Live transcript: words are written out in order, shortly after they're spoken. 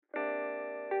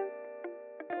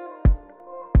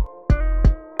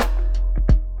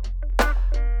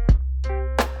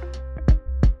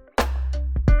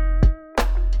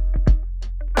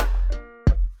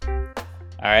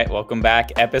right, welcome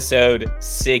back. Episode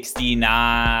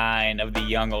 69 of the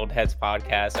Young Old Heads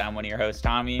podcast. I'm one of your hosts,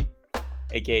 Tommy,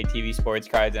 aka TV Sports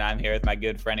Cards, and I'm here with my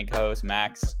good friend and co-host,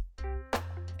 Max,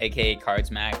 aka Cards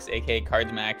Max, aka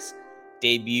Cards Max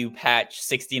debut patch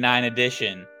 69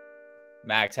 edition.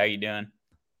 Max, how you doing?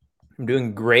 I'm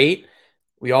doing great.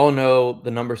 We all know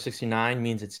the number 69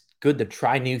 means it's good to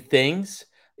try new things.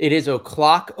 It is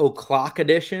o'clock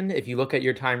edition. If you look at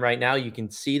your time right now, you can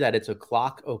see that it's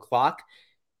o'clock.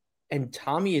 And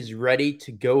Tommy is ready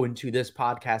to go into this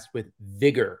podcast with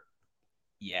vigor.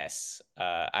 Yes.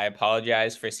 I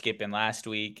apologize for skipping last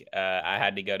week. I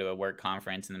had to go to a work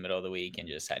conference in the middle of the week and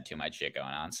just had too much shit going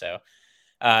on. So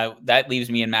that leaves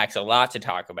me and Max a lot to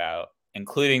talk about,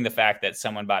 including the fact that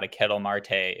someone bought a Kettle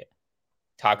Marte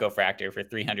Taco Fractor for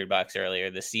 $300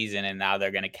 earlier this season, and now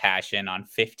they're going to cash in on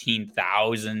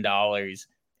 $15,000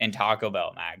 in Taco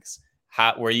Bell. Max,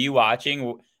 how were you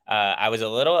watching? I was a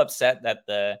little upset that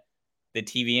the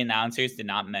TV announcers did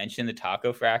not mention the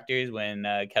Taco Fractors when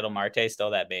Kettle Marte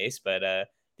stole that base, but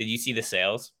did you see the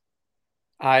sales?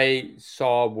 I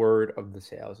saw word of the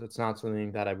sales. It's not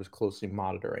something that I was closely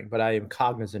monitoring, but I am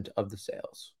cognizant of the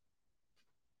sales.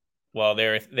 Well,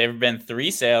 there have been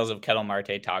 3 sales of Kettle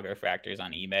Marte Taco Fractors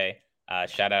on eBay.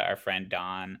 Shout out our friend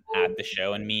Don at the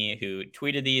show and me who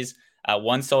tweeted these.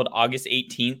 One sold August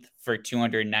 18th for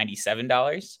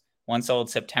 $297. One sold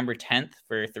September 10th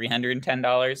for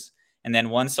 $310. And then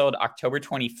one sold October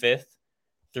 25th,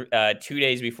 2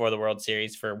 days before the World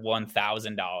Series, for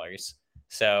 $1,000.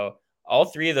 So all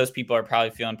 3 of those people are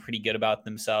probably feeling pretty good about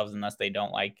themselves unless they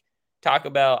don't like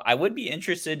Taco Bell. I would be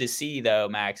interested to see, though,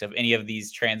 Max, if any of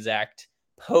these transact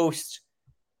post,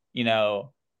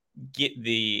 get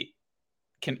the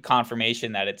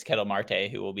confirmation that it's Kettle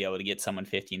Marte who will be able to get someone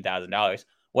 $15,000.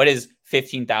 What is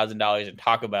 $15,000 in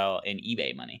Taco Bell in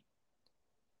eBay money?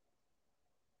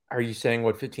 Are you saying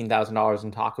what $15,000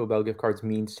 in Taco Bell gift cards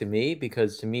means to me?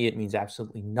 Because to me, it means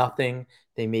absolutely nothing.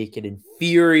 They make an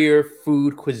inferior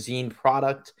food cuisine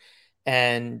product.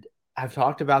 And I've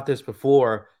talked about this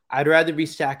before. I'd rather be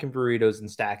stacking burritos than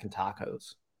stacking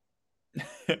tacos.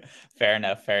 Fair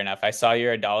enough. I saw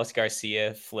your Adalis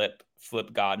Garcia flip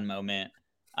God moment.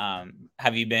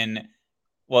 Have you been?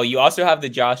 Well, you also have the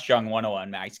Josh Jung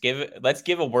 101, Max. Let's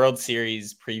give a World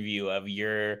Series preview of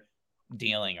your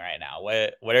dealing right now.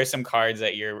 What are some cards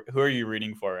that who are you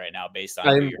rooting for right now based on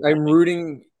who you're I'm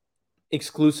rooting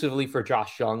exclusively for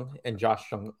Josh Jung and Josh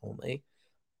Jung only.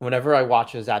 Whenever I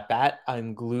watch his at bat,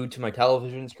 I'm glued to my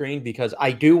television screen because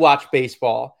I do watch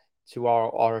baseball. To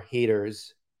our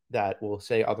haters that will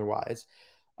say otherwise,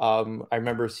 I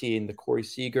remember seeing the Corey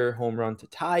Seager home run to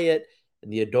tie it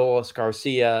and the Adolis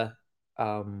Garcia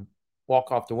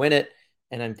walk off to win it,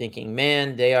 and I'm thinking,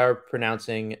 man, they are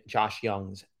pronouncing Josh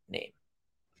Jung's name.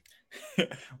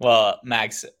 Well,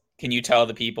 Max, can you tell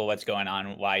the people what's going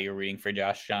on, why you're rooting for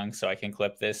Josh Jung, so I can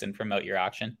clip this and promote your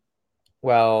auction?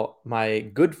 Well, my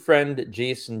good friend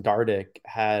Jason Dardick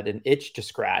had an itch to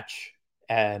scratch,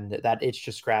 and that itch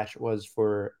to scratch was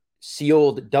for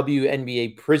sealed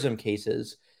WNBA Prism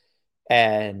cases.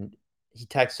 And he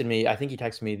texted me, I think he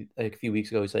texted me like a few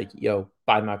weeks ago. He's like, yo,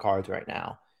 buy my cards right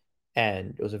now.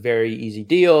 And it was a very easy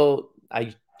deal.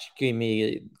 I gave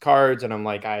me cards, and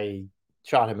I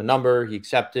shot him a number. He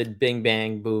accepted. Bing,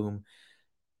 bang, boom.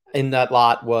 In that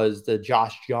lot was the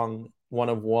Josh Jung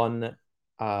 1/1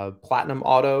 platinum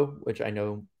auto, which I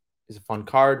know is a fun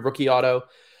card, rookie auto.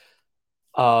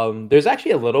 There's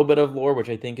actually a little bit of lore, which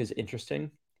I think is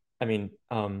interesting. I mean,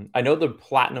 I know the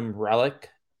platinum relic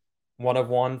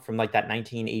 1/1 from like that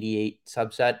 1988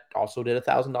 subset also did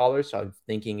 $1,000. So I'm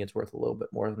thinking it's worth a little bit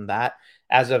more than that.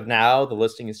 As of now, the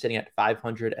listing is sitting at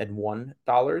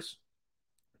 $501.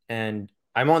 And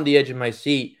I'm on the edge of my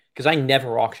seat because I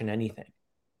never auction anything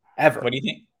ever. What do you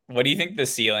think? What do you think the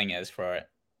ceiling is for it?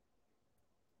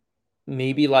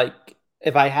 Maybe like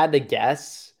if I had to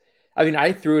guess, I mean,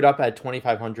 I threw it up at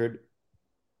 2,500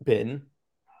 bin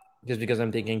just because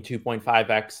I'm thinking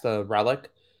 2.5x the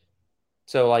relic.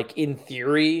 So, like in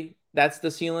theory, that's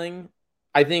the ceiling.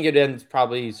 I think it ends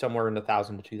probably somewhere in the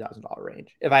 $1,000 to $2,000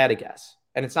 range, if I had to guess.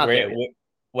 And it's not there yet.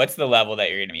 What's the level that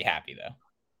you're going to be happy though?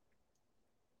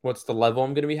 What's the level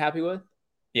I'm going to be happy with?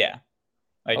 Yeah,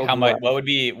 like Oh how much?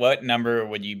 boy. What number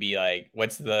would you be like?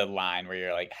 What's the line where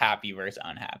you're like happy versus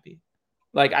unhappy?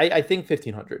 Like I think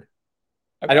 1,500.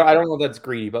 Okay. I don't know if that's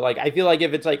greedy, but like I feel like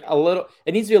if it's like a little,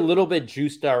 it needs to be a little bit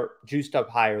juiced up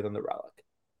higher than the relic.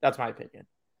 That's my opinion.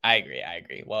 I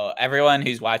agree. Well, everyone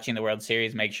who's watching the World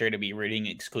Series, make sure to be rooting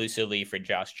exclusively for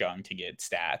Josh Jung to get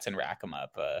stats and rack them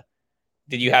up.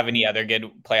 Did you have any other good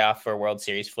playoff for World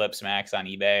Series flips, Max, on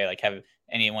eBay? Like, have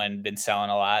anyone been selling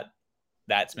a lot?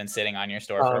 that's been sitting on your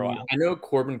store for a while? I know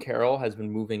Corbin Carroll has been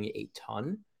moving a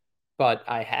ton, but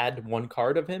I had one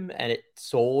card of him and it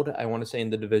sold, I want to say, in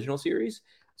the divisional series.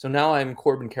 So now I'm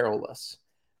Corbin Carroll-less.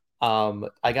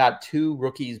 I got two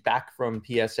rookies back from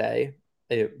PSA,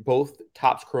 both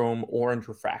Topps Chrome orange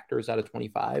refractors out of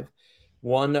 25.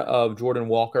 One of Jordan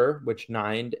Walker, which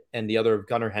 9'd, and the other of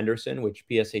Gunnar Henderson, which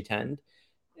PSA 10'd.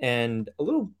 And a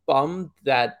little bummed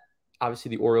that obviously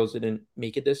the Orioles didn't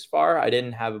make it this far. I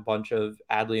didn't have a bunch of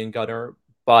Adley and Gunnar,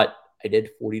 but I did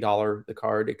 $40 the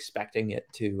card, expecting it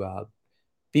to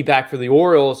be back for the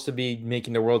Orioles to be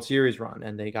making the World Series run,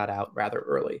 and they got out rather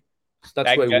early. So that's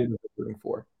That what I would Gu- have been rooting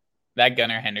for. that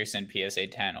Gunnar Henderson PSA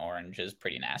 10 orange is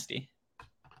pretty nasty.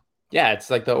 Yeah, it's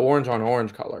like the orange on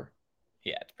orange color.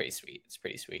 Yeah, it's pretty sweet. It's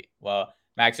pretty sweet. Well,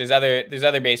 Max, there's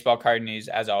other baseball card news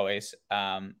as always.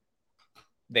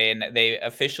 They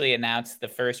officially announced the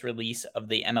first release of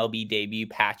the MLB debut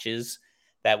patches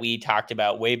that we talked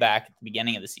about way back at the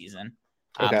beginning of the season.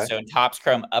 Okay. So Topps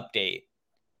Chrome update.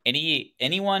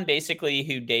 Anyone basically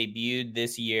who debuted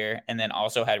this year and then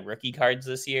also had rookie cards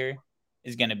this year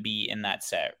is going to be in that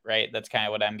set, right? That's kind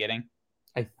of what I'm getting.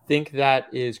 I think that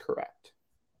is correct.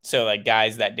 So like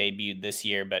guys that debuted this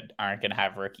year but aren't going to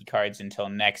have rookie cards until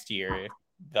next year,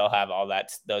 they'll have all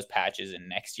those patches in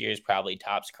next year's probably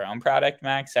Topps Chrome product,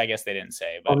 Max. I guess they didn't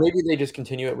say, Or but maybe they just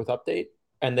continue it with update.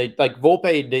 And they like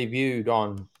Volpe debuted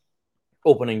on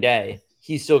opening day.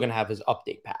 He's still gonna have his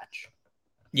update patch.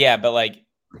 yeah, but like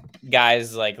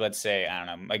guys like let's say I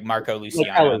don't know, like Marco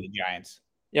Luciano of the Giants.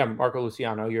 Yeah, Marco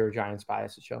Luciano, your Giants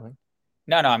bias is showing.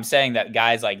 No, I'm saying that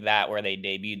guys like that where they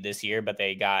debuted this year, but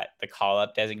they got the call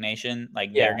up designation, like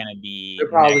Yeah, they're gonna be they're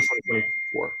probably next year.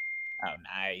 2024. Oh,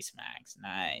 nice, Max,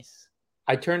 nice.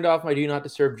 I turned off my do not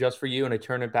disturb just for you, and I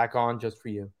turned it back on just for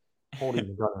you. Holding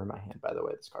the gunner in my hand, by the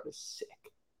way. This card is sick.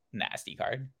 Nasty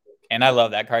card. And I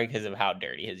love that card because of how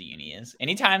dirty his uni is.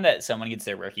 Anytime that someone gets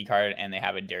their rookie card and they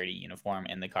have a dirty uniform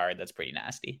in the card, that's pretty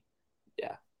nasty.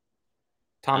 Yeah.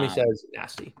 Tommy says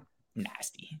nasty.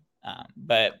 Nasty.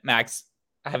 But Max,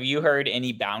 have you heard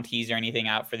any bounties or anything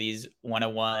out for these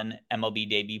 101 MLB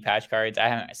debut patch cards? I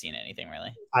haven't seen anything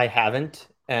really. I haven't,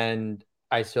 and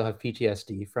I still have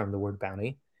PTSD from the word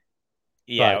bounty.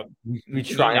 Yeah. But we Can you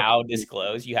try. now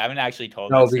disclose? You haven't actually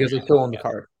told No, this. because I still own the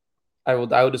card. I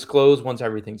will disclose once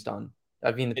everything's done.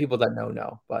 I mean, the people that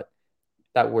know, but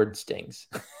that word stings.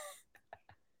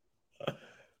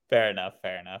 Fair enough.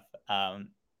 Fair enough.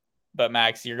 But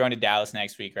Max, you're going to Dallas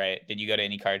next week, right? Did you go to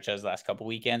any card shows the last couple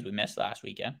weekends? We missed last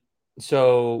weekend.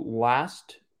 So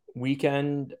last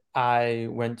weekend, I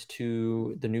went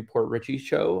to the Newport Richie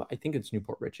show. I think it's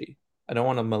Newport Richie. I don't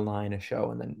want to malign a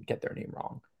show and then get their name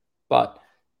wrong, but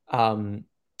um,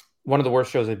 one of the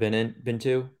worst shows I've been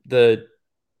to. The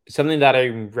something that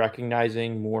I'm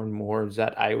recognizing more and more is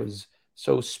that I was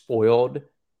so spoiled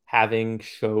having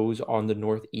shows on the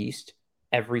Northeast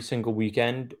every single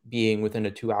weekend being within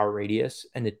a 2 hour radius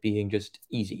and it being just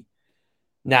easy.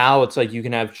 Now it's like you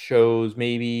can have shows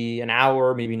maybe an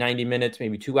hour, maybe 90 minutes,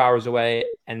 maybe 2 hours away,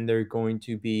 and they're going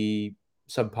to be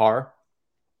subpar.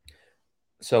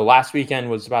 So last weekend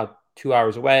was about 2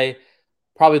 hours away.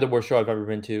 Probably the worst show I've ever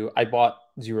been to. I bought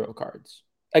zero cards.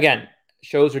 Again,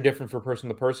 shows are different for person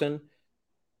to person.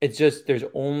 It's just there's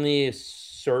only a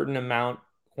certain amount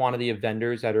quantity of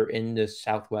vendors that are in the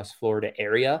Southwest Florida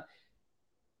area.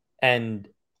 And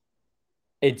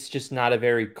it's just not a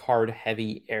very card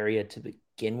heavy area to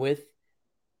begin with.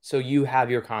 So you have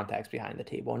your contacts behind the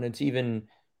table, and it's even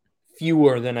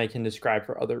fewer than I can describe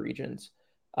for other regions.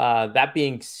 That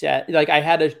being said, like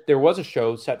there was a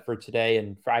show set for today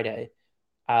and Friday,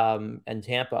 in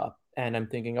Tampa, and I'm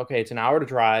thinking, okay, it's an hour to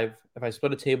drive. If I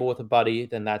split a table with a buddy,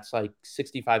 then that's like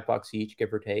 $65 each,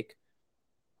 give or take.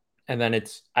 And then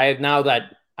I have now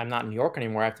that I'm not in New York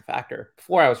anymore, I have to factor.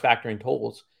 Before I was factoring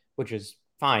tolls, which is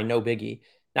fine, no biggie.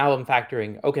 Now I'm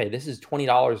factoring, okay, this is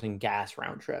 $20 in gas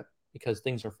round trip because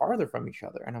things are farther from each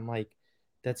other. And I'm like,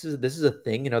 this is a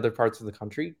thing in other parts of the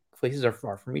country. Places are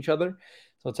far from each other.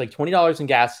 So it's like $20 in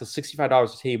gas, so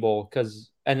 $65 a table.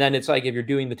 And then it's like if you're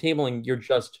doing the tabling, you're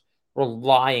just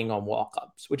relying on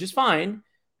walk-ups, which is fine.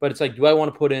 But it's like, do I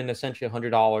want to put in essentially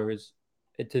 $100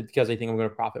 because I think I'm going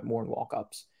to profit more in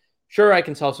walk-ups? Sure, I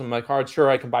can sell some of my cards. Sure,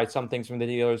 I can buy some things from the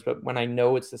dealers. But when I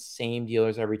know it's the same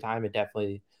dealers every time, it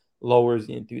definitely lowers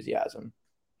the enthusiasm.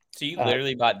 So you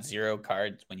literally bought zero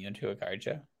cards when you went to a card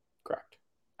show? Correct.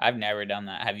 I've never done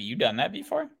that. Have you done that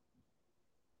before?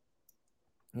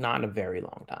 Not in a very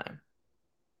long time.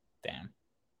 Damn.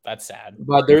 That's sad.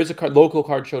 But there is a local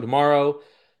card show tomorrow,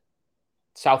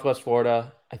 Southwest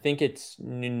Florida. I think it's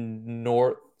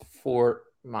North Fort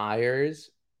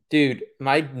Myers. Dude,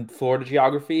 my Florida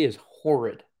geography is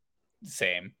horrid.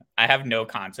 Same. I have no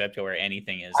concept of where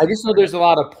anything is I in just know Florida. there's a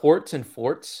lot of ports and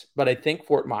forts, but I think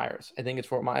Fort Myers. I think it's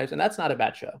Fort Myers, and that's not a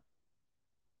bad show.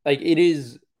 Like it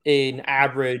is an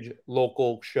average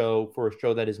local show for a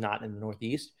show that is not in the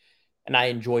Northeast, and I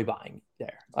enjoy buying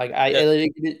there. Like So,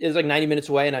 it is like 90 minutes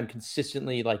away, and I'm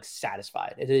consistently like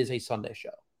satisfied. It is a Sunday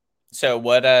show. so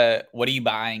what are you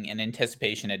buying in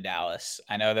anticipation of Dallas?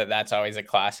 I know that that's always a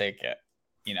classic,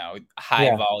 high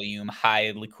Yeah. volume,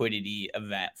 high liquidity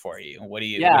event for you. What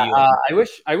Yeah, are you in?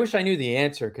 I wish I knew the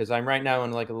answer because I'm right now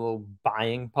in like a little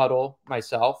buying puddle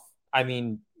myself. I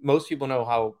mean, most people know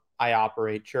how I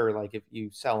operate. Sure, like if you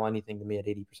sell anything to me at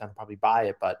 80%, I'll probably buy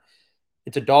it, but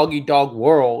it's a dog eat dog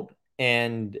world.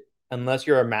 And unless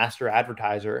you're a master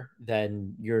advertiser,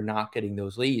 then you're not getting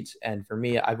those leads. And for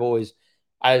me,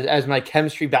 as my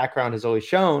chemistry background has always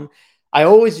shown, I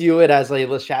always view it as a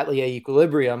Le Chatelier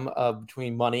equilibrium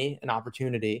between money and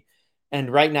opportunity.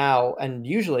 And right now, and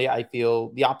usually I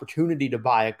feel the opportunity to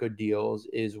buy at good deals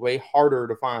is way harder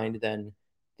to find than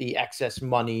the excess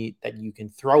money that you can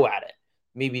throw at it.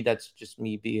 Maybe that's just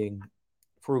me being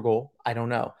frugal. I don't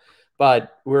know.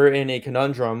 But we're in a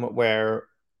conundrum where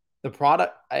the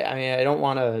product, I mean, I don't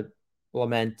want to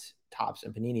lament Tops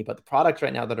and Panini, but the products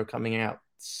right now that are coming out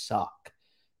suck.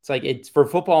 It's like it's for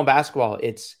football and basketball,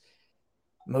 it's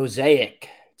Mosaic.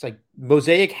 It's like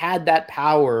Mosaic had that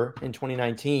power in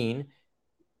 2019,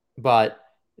 but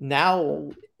now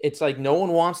it's like no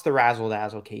one wants the razzle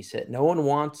dazzle case hit. No one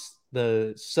wants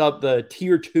the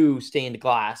tier two stained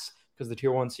glass because the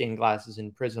tier one stained glass is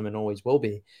in Prism and always will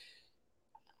be.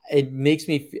 It makes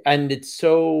me, and it's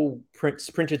so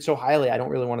printed so highly. I don't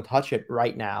really want to touch it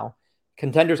right now.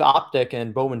 Contenders Optic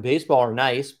and Bowman Baseball are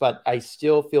nice, but I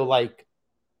still feel like,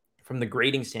 from the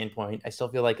grading standpoint, I still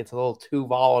feel like it's a little too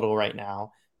volatile right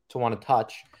now to want to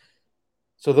touch.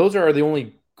 So those are the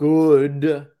only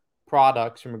good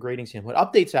products from a grading standpoint.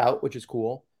 Updates out, which is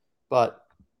cool, but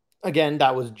again,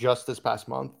 that was just this past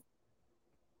month.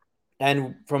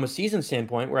 And from a season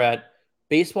standpoint, we're at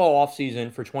baseball off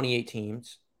season for 28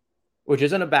 teams, which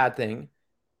isn't a bad thing,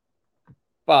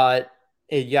 but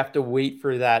you have to wait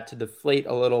for that to deflate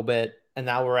a little bit. And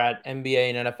now we're at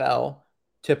NBA and NFL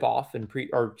tip off and week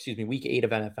 8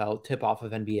 of NFL tip off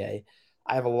of NBA.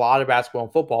 I have a lot of basketball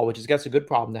and football, which is, I guess, a good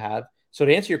problem to have. So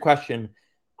to answer your question,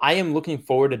 I am looking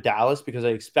forward to Dallas because I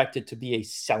expect it to be a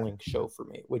selling show for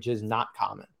me, which is not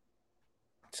common.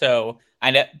 So I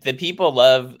know the people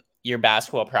love your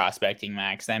basketball prospecting,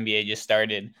 Max. The NBA just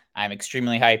started. I'm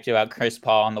extremely hyped about Chris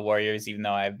Paul and the Warriors, even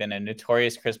though I've been a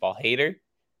notorious Chris Paul hater.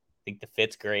 I think the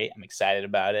fit's great. I'm excited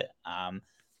about it.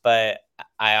 But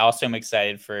I also am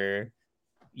excited for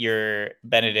your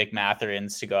Benedict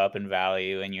Mathurin's to go up in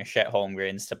value and your Chet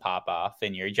Holmgrens to pop off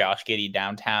and your Josh Giddey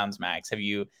downtowns, Max. Have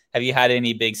you had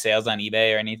any big sales on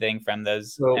eBay or anything from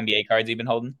those So, NBA cards you've been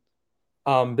holding?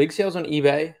 big sales on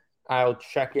eBay. I'll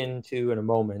check into in a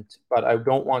moment, but I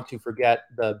don't want to forget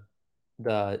the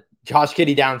Josh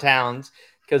Giddey downtowns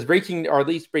because breaking, or at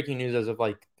least breaking news as of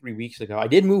like 3 weeks ago, I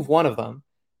did move one of them.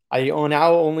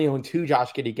 Now only own 2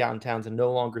 Josh Giddey downtowns and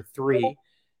no longer 3.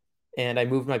 And I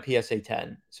moved my PSA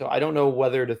 10. So I don't know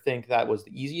whether to think that was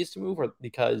the easiest to move or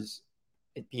because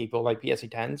people like PSA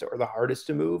 10s or the hardest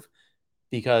to move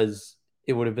because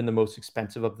it would have been the most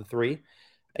expensive of the 3.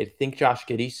 I think Josh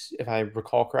Giddey, if I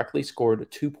recall correctly,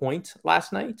 scored 2 points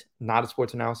last night. Not a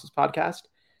sports analysis podcast,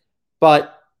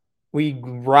 but we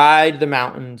ride the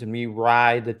mountains and we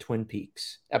ride the Twin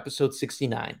Peaks. Episode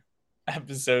 69.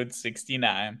 Episode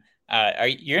 69.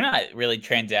 You're not really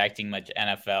transacting much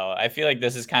NFL. I feel like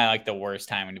this is kind of like the worst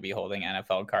time to be holding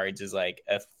NFL cards is like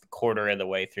a quarter of the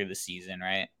way through the season,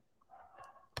 right?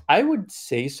 I would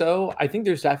say so. I think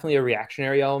there's definitely a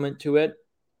reactionary element to it.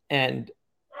 And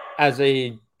as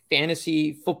a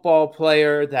fantasy football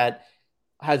player that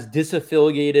has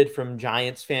disaffiliated from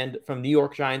New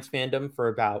York Giants fandom for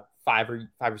about 5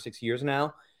 or 6 years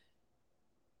now,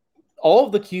 all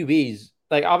of the QBs,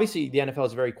 like obviously the NFL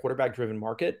is a very quarterback driven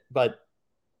market, but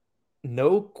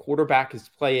no quarterback is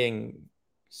playing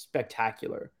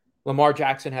spectacular. Lamar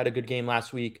Jackson had a good game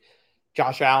last week.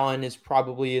 Josh Allen is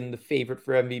probably in the favorite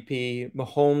for MVP.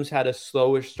 Mahomes had a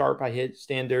slowish start by his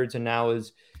standards and now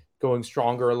is going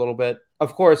stronger a little bit.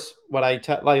 Of course, what I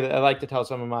like to tell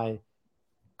some of my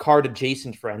card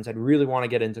adjacent friends that really want to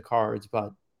get into cards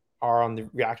but are on the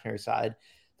reactionary side.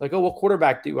 Like, oh, what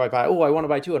quarterback do I buy? Oh, I want to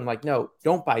buy Tua. And I'm like, no,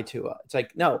 don't buy Tua. It's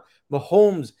like, no,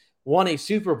 Mahomes won a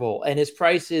Super Bowl and his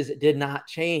prices did not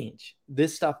change.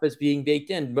 This stuff is being baked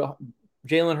in.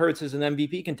 Jalen Hurts is an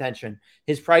MVP contention.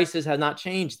 His prices have not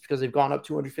changed because they've gone up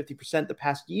 250% the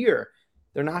past year.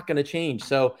 They're not going to change.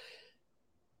 So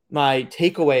my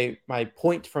takeaway, my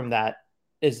point from that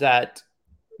is that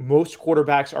most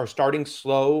quarterbacks are starting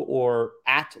slow or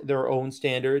at their own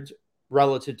standards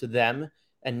relative to them,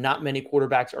 and not many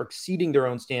quarterbacks are exceeding their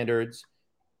own standards.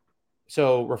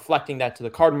 So, reflecting that to the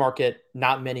card market,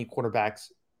 not many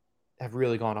quarterbacks have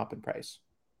really gone up in price.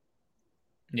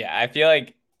 Yeah, I feel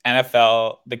like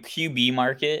NFL, the QB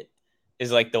market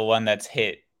is like the one that's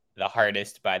hit the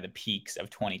hardest by the peaks of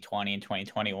 2020 and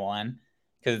 2021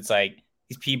 because it's like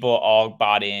these people all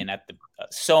bought in at the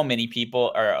so many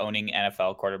people are owning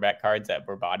NFL quarterback cards that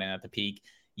were bought in at the peak.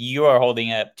 You are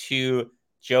holding up two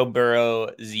Joe Burrow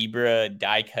zebra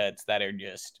die cuts that are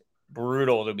just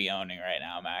brutal to be owning right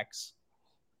now, Max.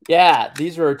 Yeah,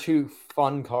 these are two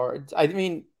fun cards. I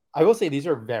mean, I will say these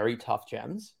are very tough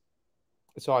gems.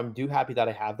 So I'm do happy that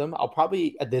I have them. I'll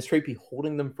probably at this rate be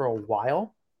holding them for a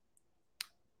while.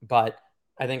 But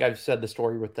I think I've said the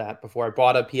story with that before. I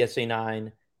bought a PSA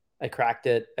 9, I cracked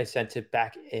it, I sent it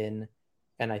back in,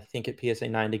 and I think it PSA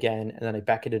 9 again, and then I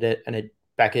Becketed it, and it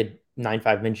Beckett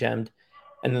 9.5 mint gemmed.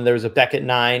 And then there was a Beckett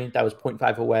 9 that was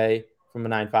 0.5 away from a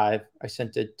 9.5. I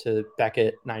sent it to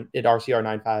Beckett 9, it RCR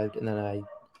 9.5, and then I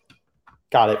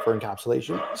got it for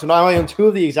encapsulation. So now I own two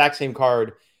of the exact same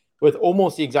card with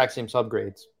almost the exact same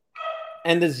subgrades.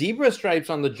 And the zebra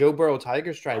stripes on the Joe Burrow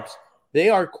Tiger stripes, they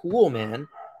are cool, man.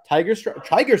 Tiger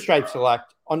Stripe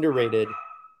Select, underrated,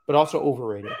 but also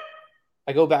overrated.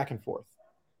 I go back and forth.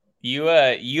 You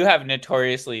have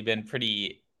notoriously been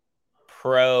pretty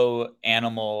pro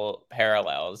animal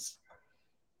parallels.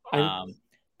 I'm And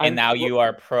I'm now you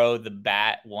are pro the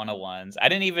Bat 101s. I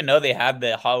didn't even know they had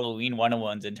the Halloween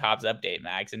 101s in Topps Update,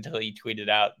 Max, until you tweeted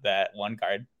out that one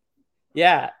card.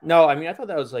 Yeah, no, I mean I thought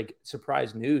that was like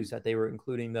surprise news that they were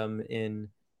including them in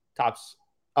Topps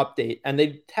Update, and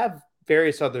they have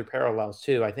various other parallels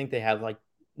too. I think they have like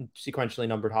sequentially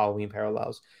numbered Halloween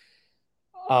parallels.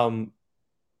 Um,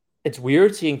 it's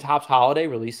weird seeing Topps Holiday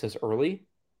released this early.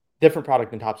 Different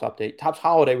product than Topps Update. Topps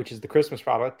Holiday, which is the Christmas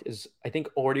product, is I think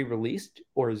already released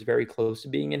or is very close to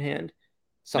being in hand. No,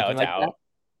 Something it's like that. out.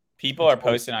 People It's are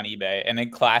posting on eBay, and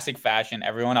in classic fashion,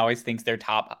 everyone always thinks their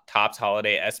Topps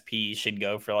Holiday SP should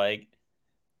go for like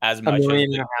as a much as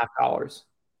million the and a half dollars.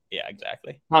 yeah,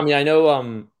 exactly. Tommy, I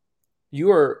know you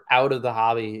were out of the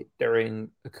hobby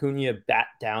during Acuna bat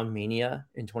down mania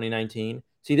in 2019.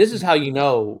 See, this is how you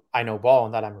know I know ball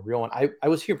and that I'm a real one. I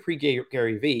was here pre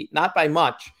Gary V, not by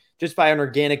much, just by an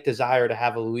organic desire to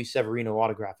have a Luis Severino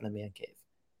autograph in a man cave.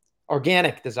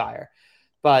 Organic desire.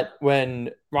 But when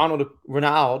Ronald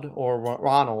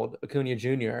Acuna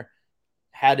Jr.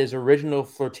 had his original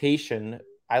flirtation,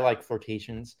 I like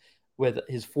flirtations, with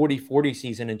his 40-40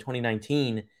 season in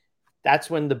 2019, that's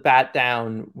when the bat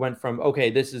down went from,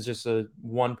 okay, this is just a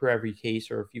one per every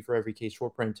case or a few for every case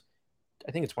short print.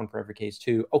 I think it's one per every case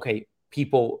too. Okay,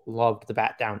 people loved the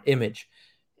bat down image.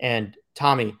 And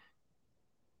Tommy,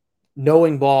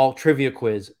 knowing ball trivia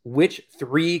quiz, which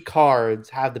three cards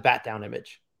have the bat down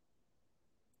image?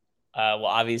 Well,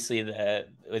 obviously the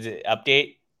was it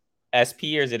update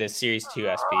SP or is it a Series 2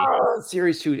 SP?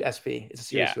 Series 2 SP. It's a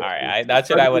Series Yeah, 2 all SP. right. That's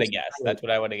what I would have guessed. That's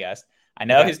what I would have guessed. I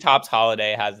know Okay. his Topps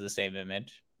Holiday has the same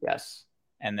image. Yes.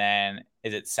 And then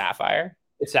is it Sapphire?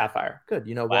 It's Sapphire. Good.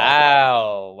 You know ball.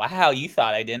 Wow. Wow. You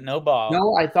thought I didn't know ball.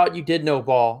 No, I thought you did know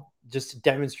ball just to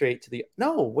demonstrate to the.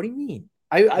 No, what do you mean?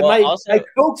 I Well, I also,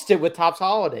 coaxed it with Topps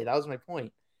Holiday. That was my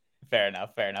point. fair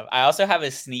enough. Fair enough. I also have a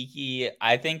sneaky,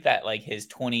 I think that like his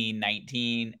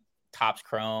 2019 Topps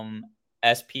Chrome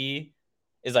SP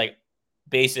is like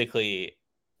basically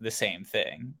the same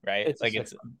thing, right? It's a Like sick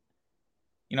it's, one.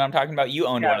 you know what I'm talking about? You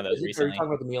owned Yeah. one of those Are you recently. talking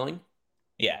about the Mealing?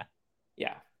 Yeah.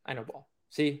 Yeah, I know ball.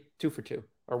 See, two for two,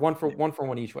 or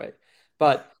one each way.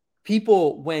 But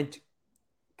people went.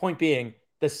 Point being,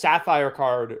 the Sapphire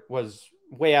card was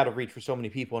way out of reach for so many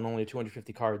people, and only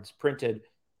 250 cards printed.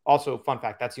 Also, fun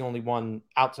fact: that's the only one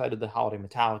outside of the Holiday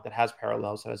Metallic that has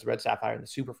parallels. That has the Red Sapphire and the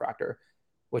Superfractor,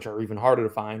 which are even harder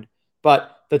to find.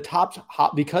 But the Topps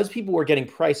because people were getting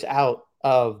priced out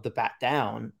of the bat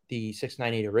down, the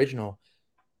 698 original,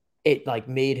 it like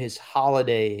made his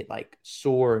holiday like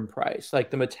soar in price. Like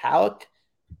the metallic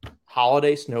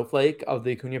holiday snowflake of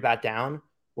the Acuna bat down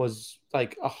was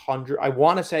like 100. I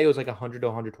want to say it was like $100 to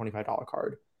 $125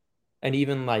 card, and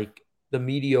even like the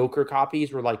mediocre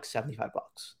copies were like $75.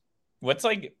 What's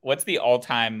the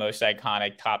all-time most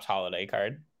iconic Topps Holiday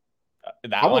card?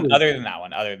 That one, Probably, other than that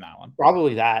one, other than that one.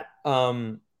 probably that.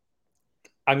 I'm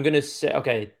gonna say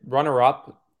okay. Runner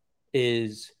up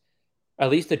is at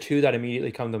least the two that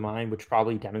immediately come to mind, which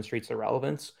probably demonstrates the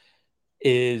relevance.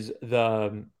 Is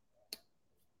the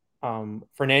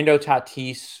Fernando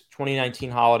Tatis 2019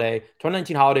 holiday.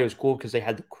 2019 holiday was cool because they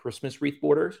had the Christmas wreath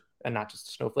borders. and not just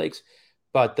the snowflakes.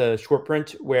 But the short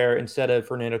print where instead of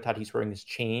Fernando Tatis wearing this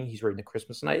chain, he's wearing the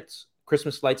Christmas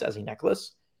lights as a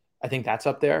necklace. I think that's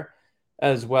up there,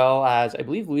 as well as I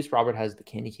believe Luis Robert has the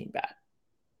candy cane bat.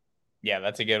 Yeah,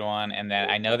 that's a good one. And then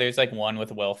I know there's like one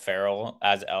with Will Ferrell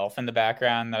as Elf in the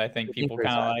background that I think I think people there's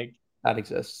kind of that. like. That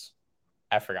exists.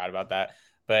 I forgot about that.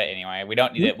 But anyway, we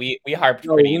don't need We, it. We harped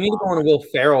no, we pretty need to go long. on a Will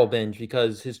Ferrell binge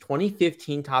because his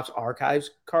 2015 Topps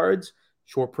Archives cards,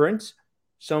 short prints,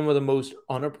 some of the most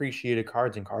unappreciated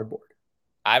cards in cardboard.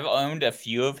 I've owned a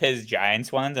few of his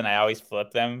Giants ones, and I always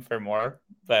flip them for more.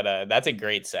 But that's a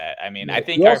great set. I mean, I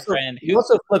think You our also friend you who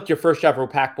also flipped your first ever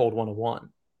Pack Bold 101.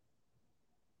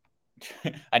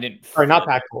 I didn't Sorry, not flip.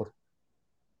 Pack Bold.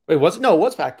 Wait, was it? No, it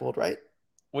was Pack Bold, right?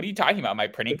 What are you talking about? My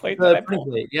printing plate that The I printing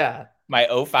pulled? plate, yeah. My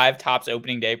 '05 Topps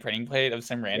opening day printing plate of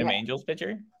some random Yeah. Angels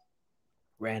pitcher?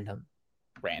 Random.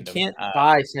 You Random. can't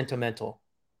buy sentimental.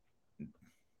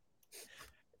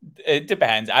 It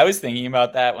depends. I was thinking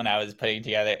about that when I was putting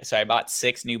together. So I bought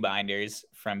 6 new binders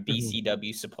from Mhm.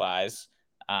 BCW Supplies.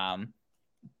 Um,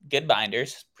 Good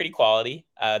binders, pretty quality.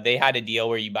 They had a deal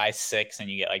where you buy 6 and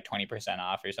you get like 20%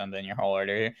 off or something your whole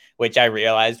order, which I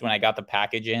realized when I got the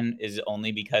package in is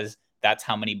only because that's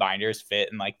how many binders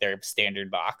fit in like their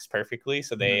standard box perfectly.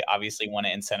 So Mhm. they obviously want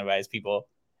to incentivize people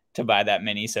to buy that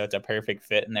many so it's a perfect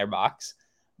fit in their box. Yeah.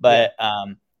 But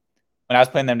when I was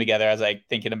putting them together, I was like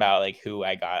thinking about like who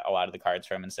I got a lot of the cards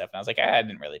from and stuff. And I was like, I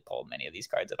didn't really pull many of these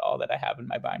cards at all that I have in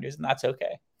my binders, and that's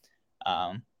okay.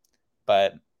 Um,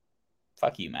 but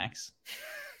fuck you, Max.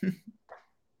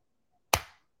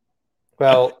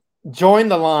 Well, join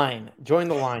the line. Join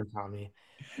the line, Tommy.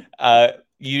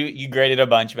 You graded a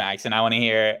bunch, Max, and I want to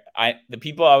hear. The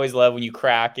people always love when you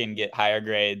crack and get higher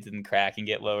grades and crack and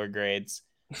get lower grades.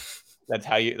 That's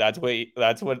how you. That's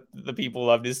what the people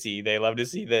love to see. They love to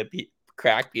see the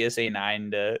crack PSA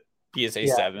 9 to PSA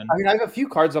Yeah. I 7. mean, I have a few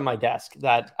cards on my desk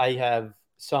that I have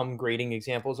some grading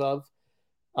examples of.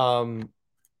 Um,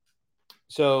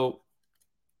 so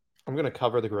I'm going to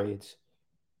cover the grades.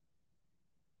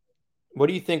 What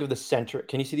do you think of the center?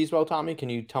 Can you see these well, Tommy? Can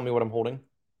you tell me what I'm holding?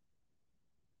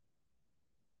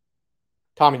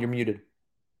 Tommy, you're muted.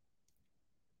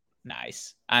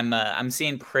 Nice. I'm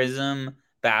seeing Prism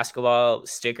basketball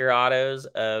sticker autos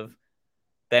of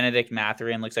Benedict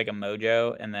Mathurin, looks like a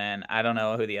Mojo, and then I don't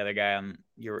know who the other guy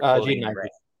you're holding Jaden in Ivey.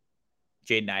 right.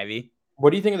 Jaden Ivey. What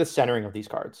do you think of the centering of these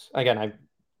cards? Again, I'm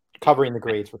covering the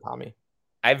grades for Tommy.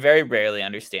 I very rarely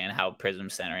understand how Prism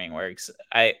centering works.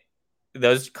 I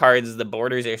Those cards, the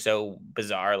borders are so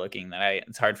bizarre looking that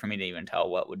it's hard for me to even tell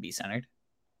what would be centered.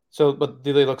 So, but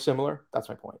do they look similar? That's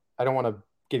my point. I don't want to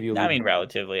give you I illusion. mean,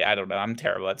 relatively. I don't know. I'm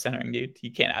terrible at centering, dude.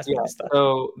 You can't ask me Yeah. this stuff.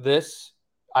 So this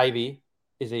Ivy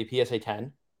is a PSA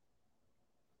 10,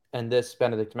 and this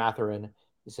Benedict Mathurin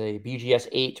is a BGS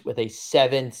 8 with a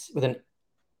 7 with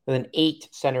an 8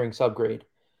 centering subgrade. Jeez.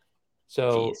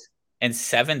 So And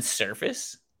 7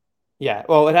 surface? yeah,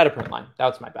 well, it had a print line. That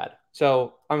was my bad.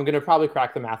 So I'm gonna probably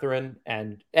crack the Mathurin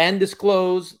and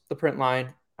disclose the print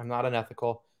line. I'm not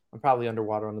unethical. I'm probably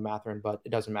underwater on the Mathurin, but it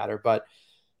doesn't matter. But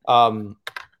um,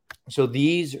 so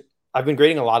these I've been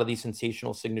grading a lot of these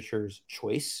sensational signatures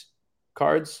choice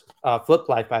cards. Flip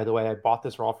Life, by the way, I bought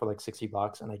this raw for like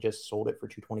 $60 and I just sold it for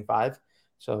 225.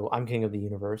 So I'm king of the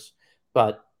universe.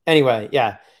 But anyway,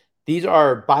 yeah, these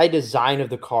are by design of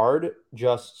the card.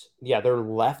 Just yeah, they're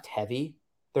left heavy.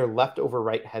 They're left over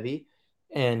right heavy,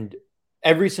 and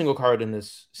every single card in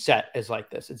this set is like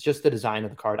this. It's just the design of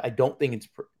the card. I don't think it's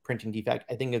printing defect.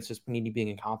 I think it's just me being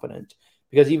incompetent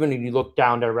because even if you look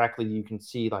down directly, you can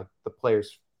see like the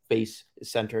player's face is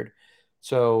centered.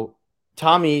 So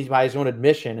Tommy, by his own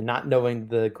admission and not knowing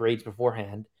the grades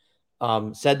beforehand,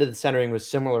 said that the centering was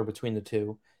similar between the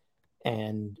two.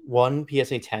 And one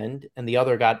PSA 10 and the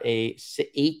other got a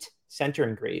 8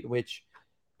 centering grade, which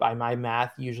by my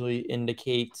math usually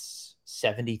indicates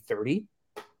 70-30.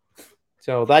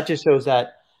 So that just shows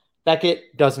that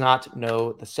Beckett does not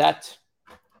know the set.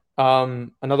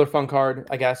 Another fun card,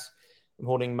 I guess. I'm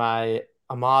holding my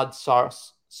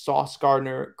Sauce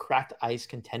Gardner Cracked Ice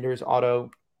Contenders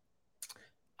auto.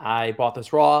 I bought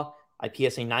this raw. I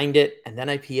PSA 9'd it, and then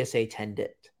I PSA 10'd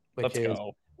it, which Let's is,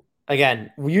 go.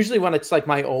 again, usually when it's like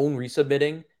my own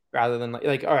resubmitting rather than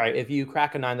like all right, if you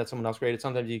crack a 9 that someone else graded,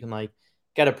 sometimes you can like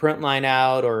get a print line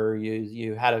out or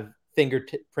you had a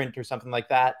fingerprint or something like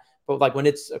that. But like when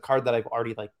it's a card that I've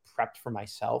already like prepped for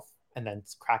myself and then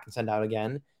crack and send out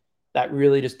again, that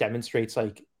really just demonstrates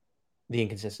like the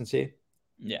inconsistency.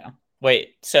 Yeah.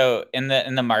 Wait, so in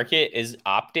the market, is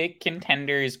optic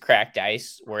contenders cracked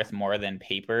ice worth more than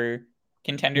paper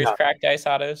contenders No, cracked ice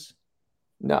autos?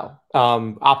 no.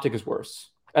 Optic is worse.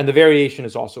 And the variation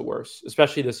is also worse,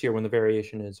 especially this year when the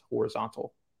variation is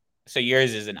horizontal. So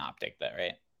yours is an optic, though,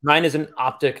 right? Mine is an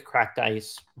optic cracked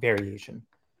ice variation.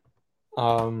 This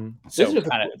is So just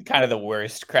kind of the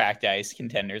worst cracked ice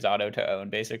Contenders auto to own,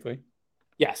 basically.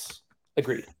 yes,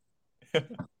 agreed. This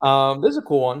is a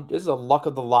cool one. This is a luck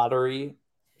of the lottery.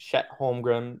 Chet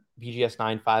Holmgren BGS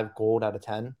 9.5 gold out of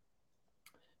 10.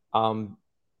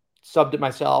 Subbed it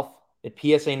myself. It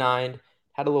PSA 9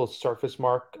 had a little surface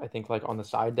mark, I think, like on the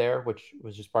side there, which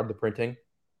was just part of the printing.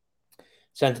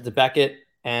 Sent it to Beckett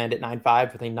and at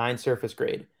 9.5 with a 9 surface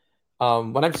grade.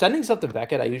 When I'm sending stuff to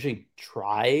Beckett, I usually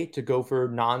try to go for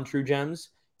non-true gems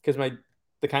because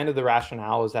the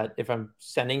rationale is that if I'm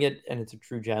sending it and it's a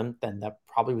true gem, then that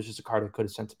probably was just a card I could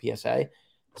have sent to PSA.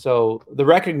 So the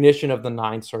recognition of the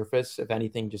 9 surface, if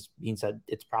anything, just means that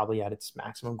it's probably at its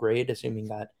maximum grade, assuming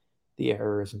that the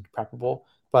error isn't preppable.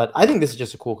 But I think this is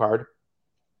just a cool card.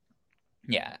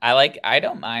 Yeah, I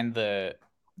don't mind the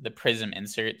prism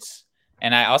inserts,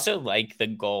 and I also like the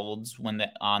golds when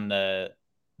on the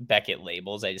Beckett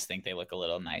labels. I just think they look a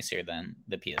little nicer than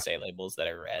the PSA labels that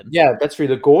are red. Yeah, that's true.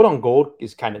 The gold on gold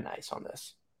is kind of nice on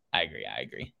this. I agree. I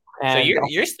agree. So And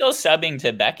you're still subbing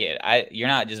to Beckett. You're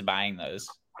not just buying those.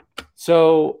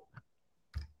 so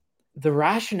the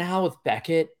rationale with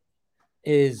Beckett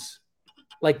is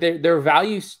like their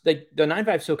values, like the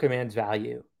 9.5 still commands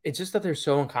value. It's just that they're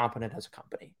so incompetent as a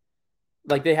company.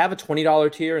 Like they have a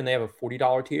 $20 tier and they have a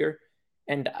 $40 tier.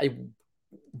 And I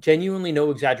genuinely, no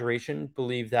exaggeration,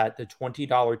 believe that the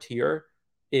 $20 tier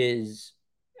is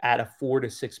at a 4 to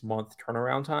 6 month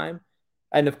turnaround time.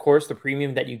 And of course, the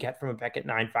premium that you get from a Beckett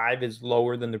 9.5 is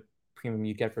lower than the premium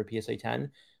you get for a PSA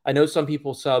 10. I know some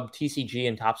people sub TCG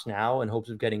and Tops Now in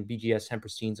hopes of getting BGS 10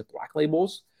 Pristines of black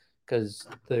labels because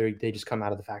they just come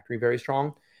out of the factory very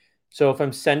strong. So if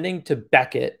I'm sending to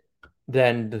Beckett,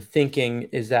 then the thinking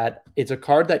is that it's a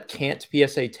card that can't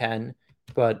PSA 10,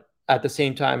 but at the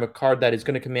same time, a card that is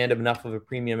going to command enough of a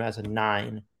premium as a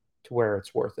 9 to where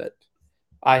it's worth it.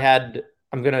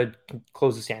 I'm going to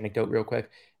close this anecdote real quick.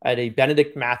 I had a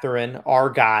Benedict Mathurin, our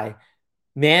guy,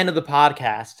 man of the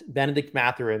podcast, Benedict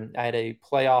Mathurin. I had a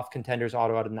playoff Contenders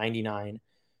auto out of 99.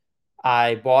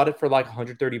 I bought it for like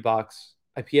 $130.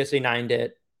 I PSA 9'd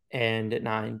it, and at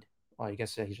 9, well, I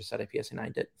guess he just said I PSA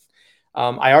 9'd it.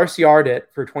 I RCR'd it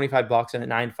for $25 and at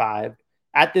 9.5.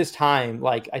 At this time,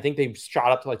 like I think they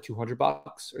shot up to like $200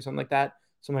 or something like that.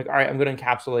 So I'm like, all right, I'm going to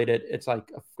encapsulate it. It's like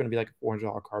going to be like a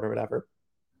 $400 card or whatever.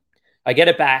 I get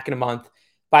it back in a month.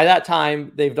 By that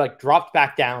time, they've like dropped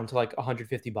back down to like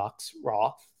 $150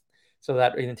 raw. So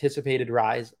that anticipated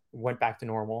rise went back to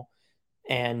normal.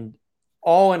 And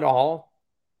all in all,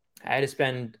 I had to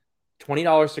spend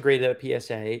 $20 to grade the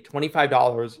PSA,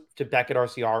 $25 to Beckett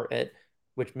RCR it,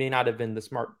 which may not have been the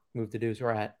smart move to do. So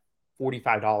we're at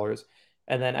 $45.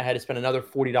 And then I had to spend another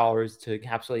 $40 to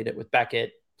encapsulate it with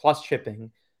Beckett plus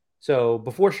shipping. So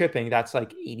before shipping, that's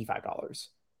like $85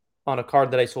 on a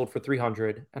card that I sold for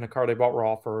 $300 and a card I bought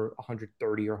raw for $130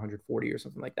 or $140 or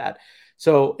something like that.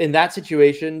 So in that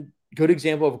situation, good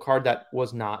example of a card that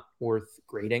was not worth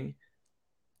grading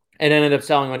and ended up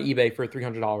selling on eBay for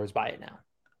 $300. Buy it now.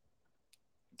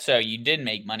 So you did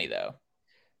make money though.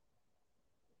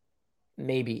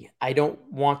 Maybe. I don't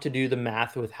want to do the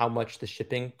math with how much the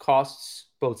shipping costs,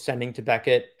 both sending to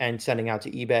Beckett and sending out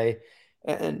to eBay.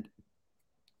 And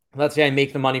let's say I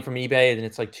make the money from eBay and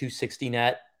it's like $260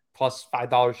 net plus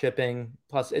 $5 shipping.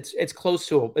 Plus it's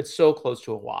so close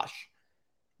to a wash.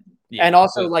 Yeah. And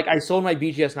also like I sold my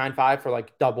BGS 9.5 for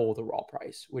like double the raw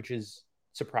price, which is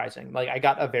surprising. Like I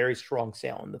got a very strong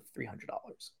sale in the $300.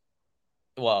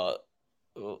 Well,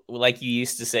 like you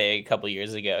used to say a couple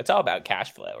years ago, it's all about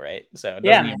cash flow, right? So it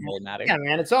doesn't even really matter. Yeah,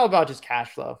 man, it's all about just cash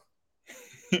flow.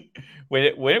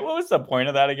 What was the point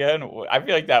of that again? I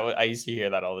feel like I used to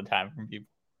hear that all the time from people.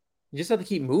 You just have to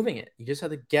keep moving it. You just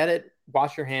have to get it,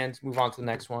 wash your hands, move on to the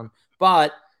next one.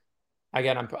 But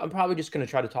again, I'm probably just going to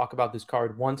try to talk about this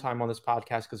card one time on this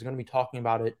podcast because we're going to be talking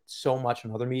about it so much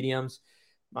in other mediums.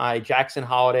 My Jackson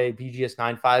Holiday BGS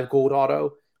 9.5 gold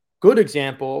auto, good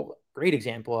example, great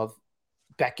example of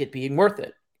Beckett being worth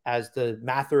it. As the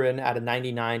Mathurin at a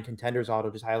 99 Contenders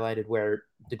auto just highlighted, where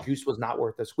the juice was not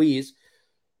worth the squeeze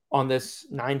on this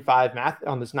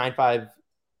 9.5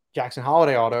 Jackson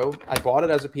Holiday auto. I bought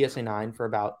it as a PSA 9 for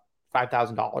about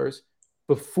 $5,000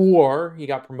 before he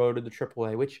got promoted to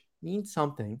AAA, which means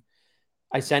something.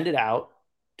 I send it out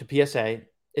to PSA.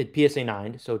 It PSA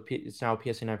 9, so it's now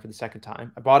PSA 9 for the second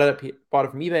time. I bought it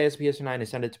from eBay as PSA 9. I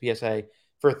sent it to PSA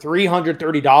for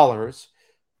 $330,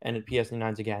 and it PSA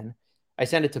 9s again. I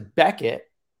sent it to Beckett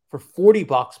for $40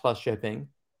 plus shipping.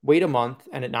 Wait a month,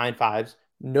 and at 9.5s,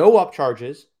 no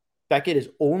upcharges. Beckett is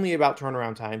only about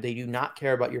turnaround time. They do not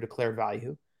care about your declared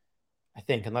value, I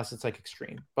think, unless it's like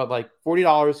extreme. But like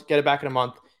 $40, get it back in a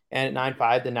month, and at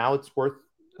 9.5, then now it's worth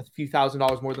a few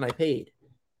 $1,000s more than I paid.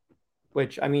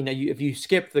 Which, I mean, if you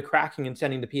skip the cracking and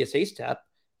sending the PSA step,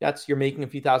 you're making a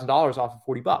few $1,000s off of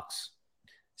 $40.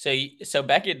 So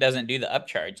Beckett doesn't do the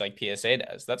upcharge like PSA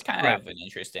does. That's kind Correct. of an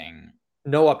interesting.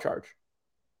 No upcharge.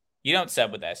 You don't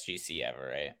sub with SGC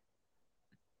ever, right?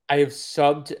 I have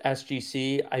subbed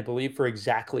SGC, I believe, for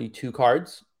exactly 2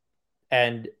 cards.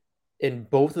 And in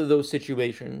both of those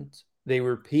situations, they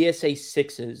were PSA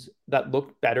 6s that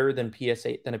looked better than a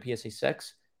PSA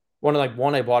 6. One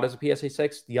I bought as a PSA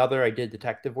 6. The other I did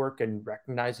detective work and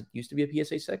recognized it used to be a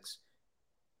PSA 6.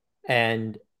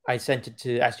 And I sent it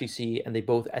to SGC and they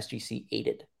both SGC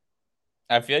 8'd.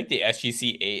 I feel like the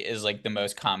SGC 8 is like the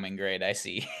most common grade I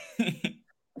see.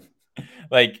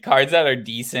 Like cards that are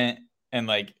decent and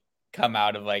like come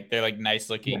out of like they're like nice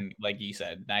Yeah. looking, like you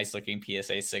said, nice looking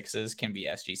PSA 6s can be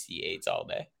SGC 8s all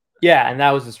day. Yeah, and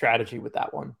that was the strategy with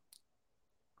that one.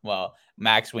 Well,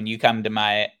 Max, when you come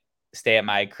to stay at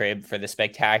my crib for the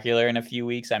spectacular in a few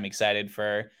weeks, I'm excited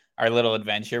for our little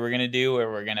adventure we're gonna do where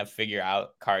we're gonna figure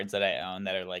out cards that I own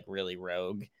that are like really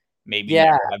rogue, maybe Yeah,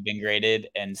 never have been graded,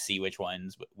 and see which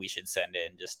ones we should send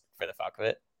in just for the fuck of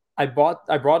it. I brought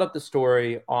up the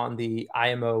story on the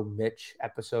IMO Mitch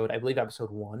episode, I believe episode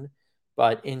 1,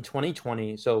 but in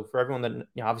 2020, so for everyone that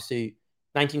obviously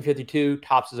 1952,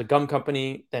 Topps is a gum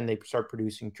company, then they start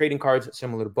producing trading cards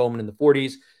similar to Bowman in the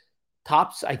 40s.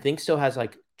 Topps I think still has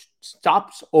like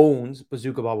Topps owns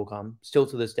Bazooka Bubblegum still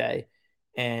to this day,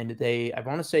 and I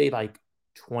want to say like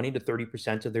 20 to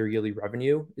 30% of their yearly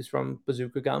revenue is from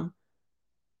Bazooka gum.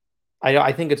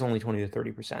 I think it's only 20 to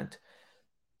 30%,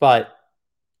 but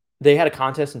they had a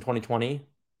contest in 2020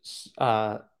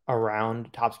 uh,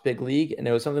 around Topps Big League, and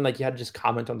it was something like you had to just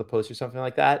comment on the post or something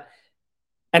like that.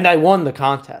 And I won the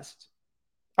contest,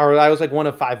 or I was like one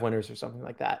of 5 winners or something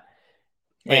like that.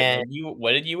 Wait, And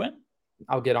what did you win?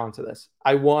 I'll get onto this.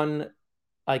 I won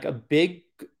like a big,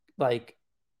 like,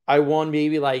 I won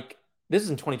maybe like, this is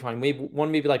in 2020,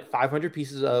 maybe like 500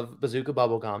 pieces of Bazooka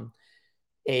Bubblegum,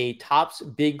 a Topps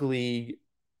Big League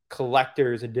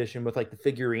collector's edition with like the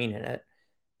figurine in it.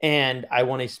 And I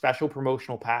won a special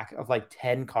promotional pack of like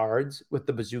 10 cards with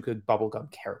the Bazooka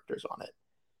Bubblegum characters on it,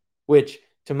 which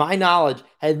to my knowledge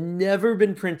had never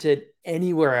been printed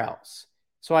anywhere else.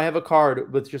 So I have a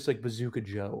card with just like Bazooka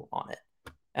Joe on it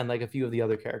and like a few of the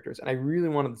other characters. And I really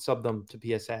wanted to sub them to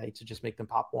PSA to just make them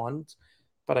pop ones.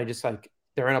 But I just like,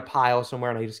 they're in a pile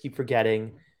somewhere and I just keep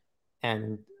forgetting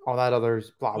and all that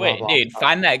others, blah, blah, Wait, blah. dude,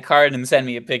 find that card and send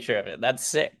me a picture of it. That's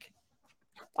sick.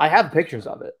 I have pictures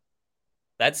of it.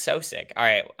 That's so sick. All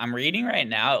right, I'm reading right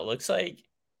now. It looks like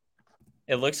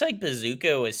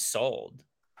Bazooka was sold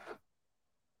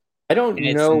I don't and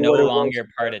it's know no what it was. longer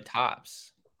part of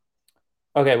Topps.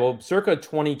 Okay, well, circa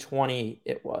 2020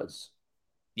 it was.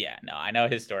 Yeah, no, I know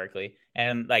historically.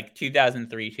 And like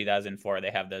 2003, 2004,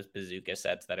 they have those Bazooka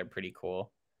sets that are pretty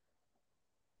cool.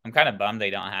 I'm kind of bummed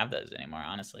they don't have those anymore,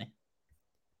 honestly.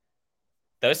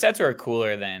 Those sets were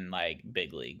cooler than like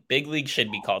Big League. Big League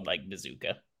should be called like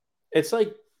Bazooka. It's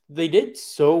like they did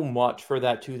so much for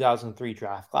that 2003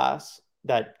 draft class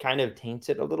that kind of taints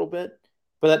it a little bit.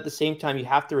 But at the same time, you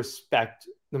have to respect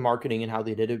the marketing and how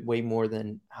they did it way more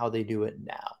than how they do it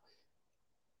now.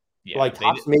 Yeah, Like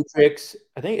Topps Matrix,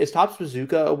 I think is Topps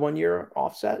Bazooka a 1 year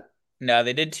offset? no,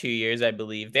 they did 2 years, I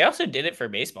believe. They also did it for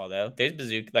baseball though. There's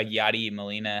Bazooka, like Yadi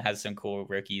Molina has some cool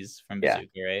rookies from Yeah,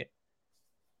 Bazooka, right?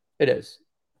 it is.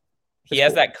 He It's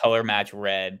has cool. that color match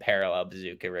red parallel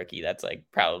Bazooka rookie. That's like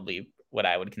probably what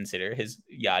I would consider his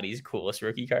Yadi's coolest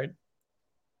rookie card.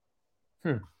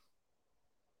 Hmm.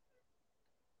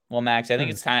 Well, Max, I think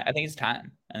Hmm. it's time. I think it's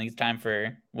time. I think it's time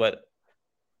for what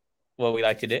we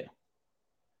like to do.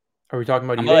 Are we talking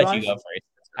about I'm gonna eBay let you buys? go first.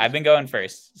 I've been going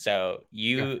first, so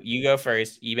Yeah. you go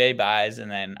first. eBay buys, and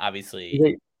then obviously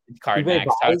eBay, Card eBay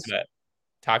Max buys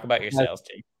talk about your have, sales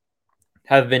team.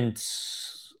 have been.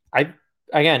 I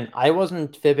again, I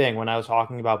wasn't fibbing when I was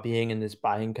talking about being in this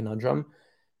buying conundrum.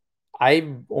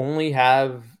 I only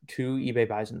have 2 eBay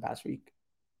buys in the past week.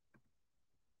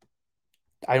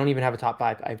 I don't even have a top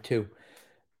 5. I have 2.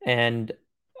 And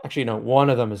actually, no, one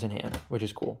of them is in hand, which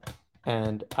is cool.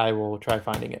 And I will try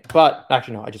finding it. But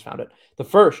actually, no, I just found it. The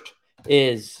first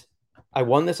is I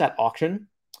won this at auction.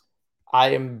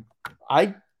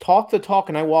 I talk the talk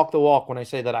and I walk the walk when I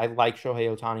say that I like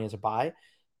Shohei Ohtani as a buy.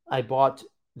 I bought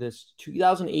this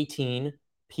 2018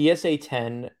 PSA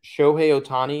 10 Shohei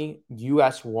Ohtani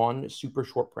US 1 super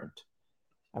short print.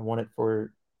 I won it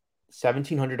for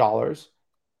 $1,700.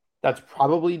 That's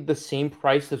probably the same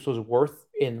price this was worth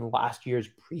in last year's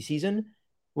preseason,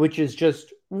 which is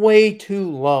just way too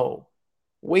low.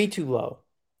 Way too low.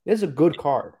 This is a good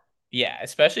card. Yeah,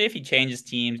 especially if he changes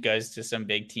teams, goes to some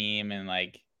big team, and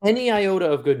like Any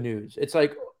iota of good news. It's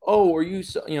like, oh, are you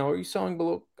selling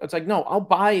below? It's like, no,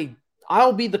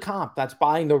 I'll be the comp that's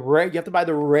buying the rare. You have to buy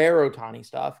the rare Otani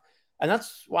stuff. And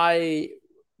that's why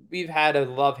we've had a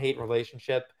love hate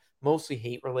relationship, mostly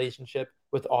hate relationship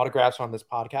with autographs on this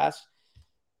podcast.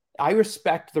 I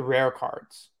respect the rare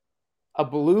cards. A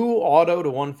blue auto to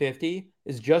 150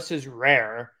 is just as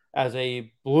rare as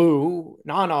a blue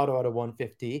non-auto to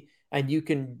 150, and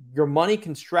your money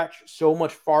can stretch so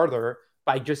much farther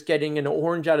by just getting an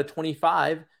orange out of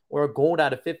 25 or a gold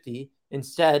out of 50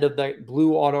 instead of the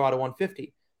blue auto out of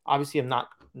 150. Obviously, I'm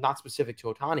not specific to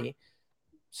Otani,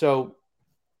 so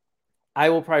I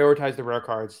will prioritize the rare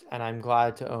cards, and I'm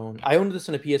glad to own. I owned this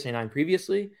in a PSA 9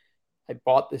 previously. I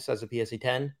bought this as a PSA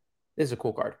 10. This is a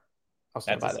cool card. I'll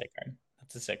stand that's a by that. sick card.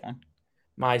 That's a sick one.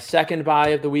 My second buy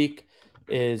of the week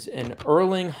is an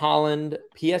Erling Haaland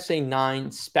PSA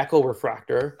 9 Speckle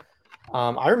Refractor.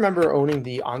 I remember owning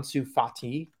the Ansu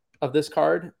Fati of this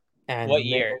card. And What man,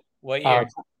 year? What year?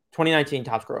 2019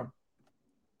 Topps Chrome.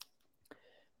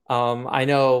 I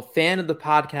know fan of the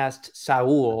podcast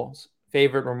Saul's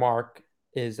favorite remark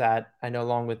is that I know,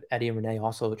 along with Eddie and Renee,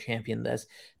 also championed this,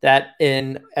 that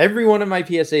in every one of my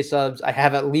PSA subs, I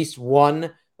have at least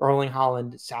one Erling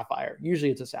Haaland Sapphire. Usually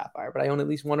it's a Sapphire, but I own at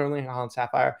least one Erling Haaland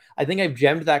Sapphire. I think I've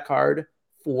gemmed that card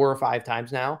 4 or 5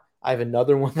 times now. I have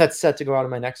another one that's set to go out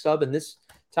of my next sub, and this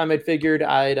time I figured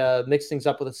I'd mix things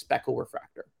up with a Speckle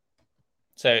Refractor.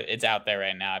 So it's out there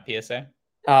right now at PSA.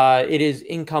 It is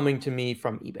incoming to me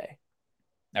from eBay.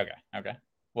 Okay.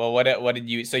 Well, what did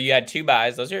you? So you had 2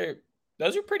 buys. Those are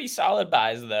pretty solid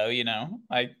buys, though.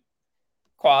 Like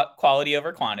quality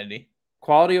over quantity.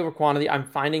 Quality over quantity. I'm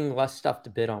finding less stuff to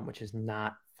bid on, which is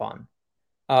not fun.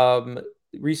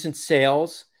 Recent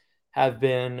sales have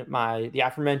been the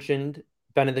aforementioned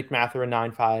Benedict Matherin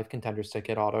 9.5 contenders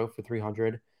ticket auto for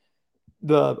 300.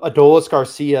 The Adolis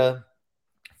Garcia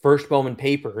first Bowman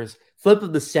papers, flip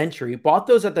of the century. Bought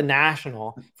those at the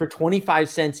National for 25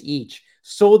 cents each.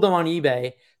 Sold them on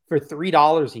eBay for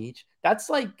 $3 each. That's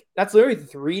literally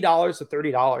 $3 to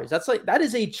 $30. That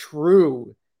is a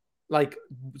true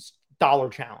dollar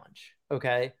challenge.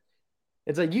 Okay.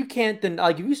 It's like you can't then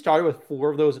if you started with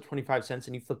 4 of those at 25 cents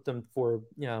and you flipped them for,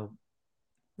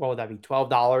 what would that be?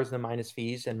 $12 and then minus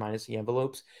fees and minus the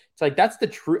envelopes. It's like that's the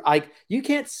true you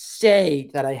can't say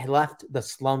that I left the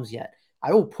slums yet.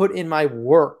 I will put in my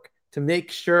work to make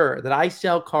sure that I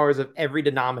sell cars of every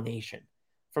denomination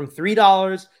from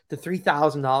 $3 to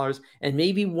 $3,000 and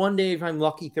maybe one day if I'm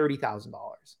lucky $30,000.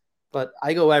 But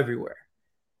I go everywhere.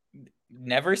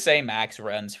 Never say Max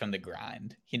runs from the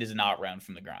grind. He does not run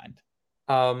from the grind.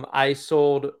 I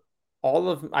sold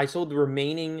the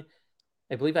remaining,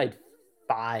 I believe I had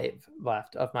 5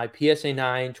 left of my PSA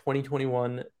 9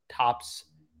 2021 Topps.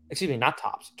 Excuse me, not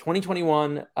Topps.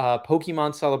 2021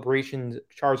 Pokemon Celebrations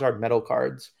Charizard metal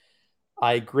cards.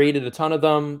 I graded a ton of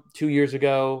them 2 years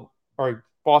ago, or I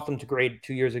bought them to grade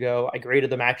 2 years ago. I graded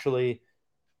them actually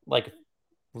like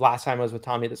last time I was with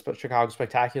Tommy at the Chicago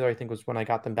Spectacular, I think was when I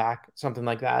got them back, something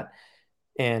like that.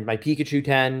 And my Pikachu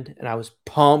 10, and I was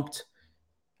pumped.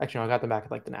 Actually, no, I got them back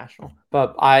at like the National.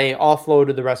 But I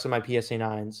offloaded the rest of my PSA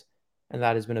 9s, and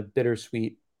that has been a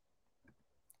bittersweet.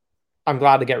 I'm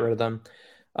glad to get rid of them.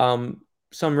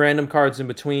 Some random cards in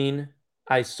between.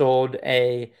 I sold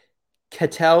a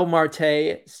Ketel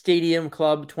Marte Stadium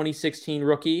Club 2016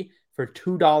 rookie for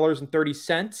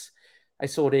 $2.30. I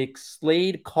sold a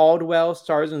Slade Caldwell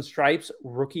Stars and Stripes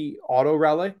rookie auto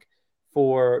relic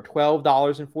for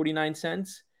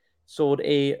 $12.49. Sold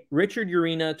a Richard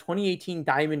Urena 2018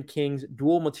 Diamond Kings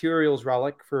dual materials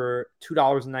relic for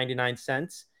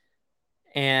 $2.99.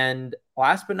 And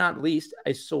last but not least,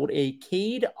 I sold a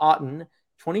Cade Otton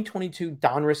 2022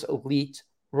 Donruss Elite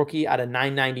rookie at a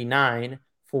 $9.99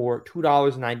 for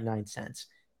 $2.99.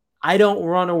 I don't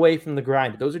run away from the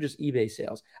grind. Those are just eBay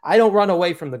sales. I don't run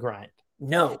away from the grind.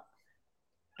 No.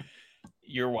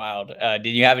 You're wild. Did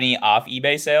you have any off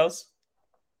eBay sales?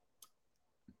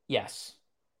 Yes,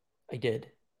 I did.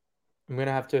 I'm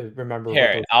gonna have to remember Here,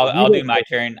 what those. I'll do my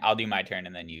turn. I'll do my turn,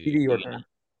 and then You do your turn.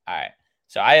 All right.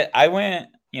 So I went.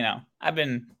 I've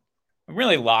been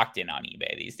really locked in on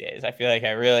eBay these days. I feel like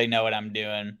I really know what I'm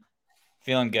doing.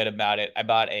 Feeling good about it. I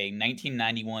bought a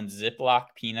 1991 Ziploc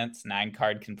Peanuts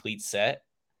 9-card complete set,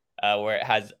 where it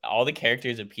has all the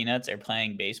characters of Peanuts are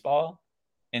playing baseball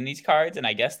in these cards, and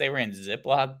I guess they were in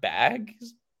Ziploc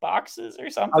boxes or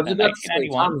something. I was about to say,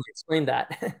 Tommy, explain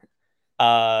that.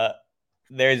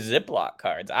 They're Ziploc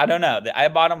cards. I don't know. I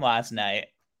bought them last night.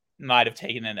 Might have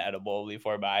taken an edible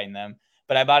before buying them,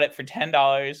 but I bought it for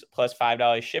 $10 plus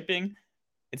 $5 shipping.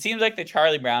 It seems like the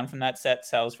Charlie Brown from that set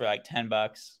sells for like $10.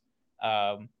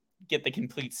 Get the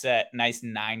complete set, nice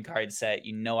 9-card set.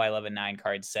 You know I love a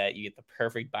 9-card set. You get the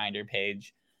perfect binder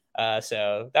page.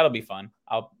 So that'll be fun.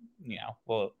 I'll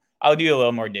do a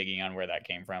little more digging on where that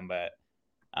came from, but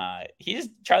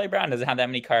Charlie Brown doesn't have that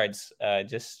many cards.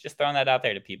 Just throwing that out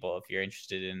there to people if you're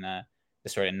interested in the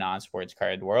sort of non-sports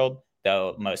card world.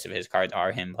 Though most of his cards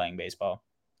are him playing baseball,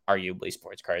 arguably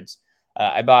sports cards.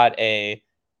 I bought a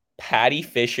Patty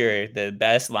Fisher, the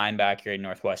best linebacker in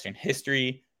Northwestern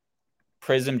history,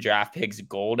 Prism draft picks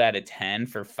gold out of 10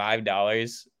 for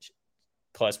 $5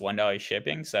 plus $1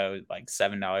 shipping. So like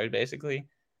 $7 basically.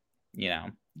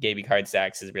 Gaby Card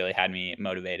Stacks has really had me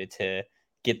motivated to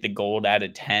get the gold out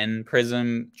of 10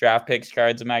 Prism draft picks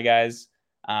cards of my guys.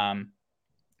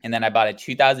 And then I bought a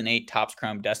 2008 Topps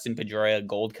Chrome Dustin Pedroia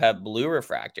Gold Cup Blue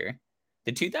Refractor.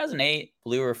 The 2008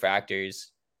 Blue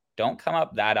Refractors don't come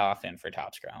up that often for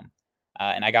Topps Chrome.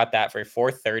 And I got that for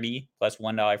 $4.30 plus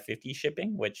 $1.50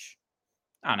 shipping, which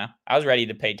I don't know. I was ready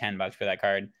to pay $10 for that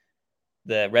card.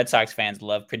 The Red Sox fans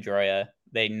love Pedroia.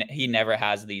 He never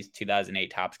has these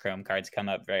 2008 Topps Chrome cards come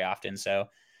up very often, so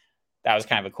that was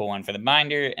kind of a cool one for the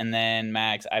binder. And then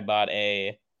Max, I bought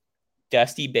a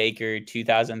Dusty Baker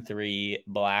 2003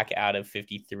 Black out of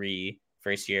 53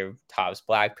 first year of Topps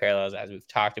Black Parallels, as we've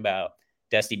talked about.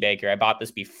 Dusty Baker, I bought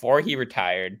this before he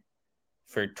retired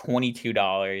for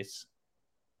 $22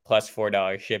 plus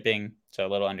 $4 shipping, so a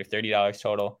little under $30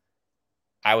 total.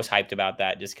 I was hyped about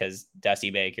that just because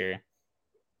Dusty Baker,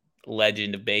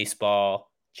 legend of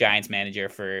baseball, Giants manager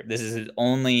this is his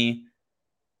only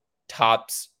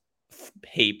Topps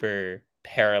paper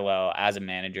parallel as a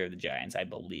manager of the Giants, I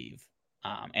believe.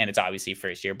 And it's obviously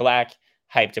first year black.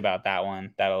 Hyped about that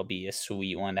one. That'll be a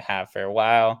sweet one to have for a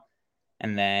while.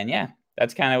 And then, yeah,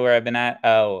 that's kind of where I've been at.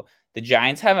 Oh, the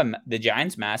Giants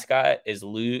mascot is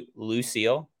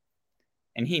Lucille,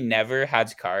 and he never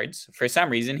has cards. For some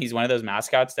reason, he's one of those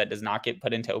mascots that does not get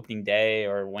put into opening day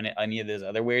or any of those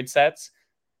other weird sets.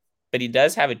 But he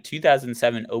does have a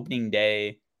 2007 opening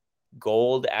day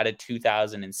gold at a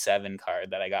 2007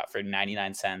 card that I got for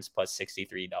 99 cents plus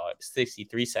 $63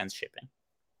 shipping.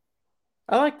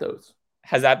 I like those.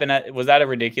 Was that a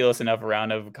ridiculous enough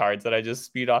round of cards that I just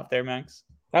spewed off there, Max?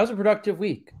 That was a productive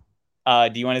week.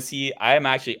 Do you want to see? I am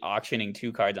actually auctioning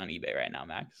 2 cards on eBay right now,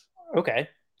 Max. Okay.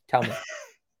 Tell me.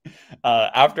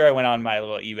 After I went on my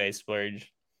little eBay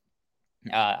splurge,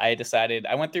 I decided,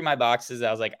 I went through my boxes.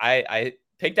 I was like, I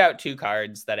picked out 2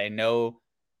 cards that I know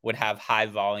would have high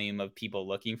volume of people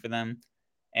looking for them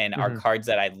and are cards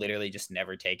that I literally just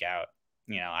never take out.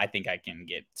 I think I can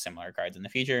get similar cards in the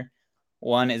future.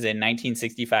 One is a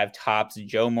 1965 Topps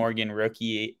Joe Morgan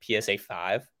rookie PSA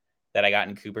 5 that I got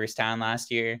in Cooperstown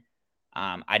last year.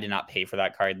 I did not pay for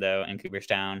that card, though, in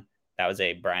Cooperstown. That was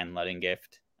a Brian Ludden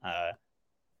gift.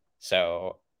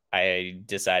 So I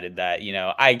decided that,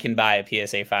 I can buy a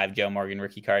PSA 5 Joe Morgan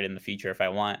rookie card in the future if I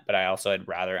want, but I also would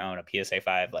rather own a PSA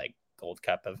 5 like gold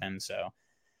cup of him. So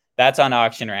that's on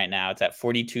auction right now. It's at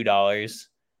 $42,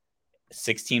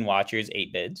 16 watchers,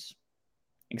 8 bids.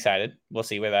 Excited. We'll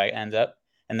see where that ends up.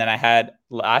 And then I had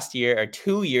last year or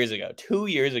 2 years ago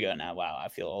now. Wow, I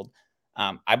feel old.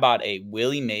 I bought a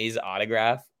Willie Mays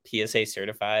autograph, PSA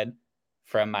certified,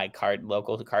 from my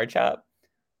local card shop.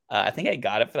 I think I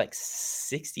got it for like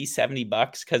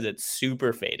 $60-$70 because it's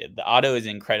super faded. The auto is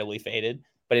incredibly faded,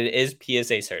 but it is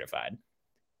PSA certified.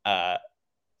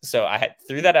 So I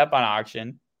threw that up on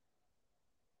auction.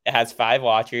 It has 5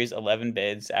 watchers, 11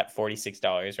 bids at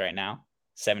 $46 right now,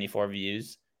 74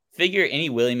 views. Figure any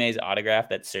Willie Mays autograph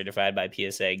that's certified by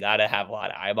PSA gotta have a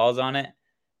lot of eyeballs on it.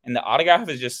 And the autograph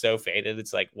is just so faded.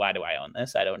 It's like, why do I own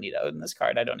this? I don't need to own this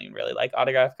card. I don't even really like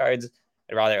autograph cards.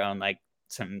 I'd rather own like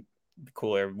some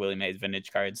cooler Willie Mays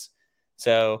vintage cards.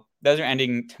 So those are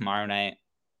ending tomorrow night.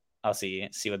 I'll see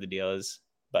what the deal is.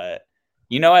 But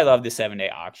I love the 7-day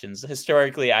auctions.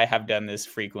 Historically, I have done this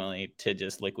frequently to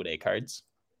just liquidate cards.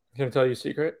 Can I tell you a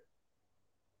secret?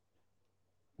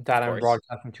 That I'm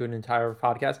broadcasting to an entire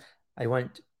podcast. I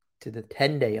went to the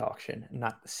 10-day auction,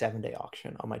 not the 7-day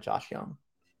auction on my Josh Young.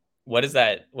 What does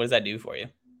that do for you?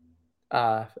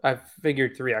 I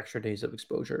figured 3 extra days of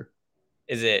exposure.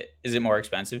 Is it more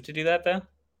expensive to do that though?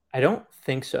 I don't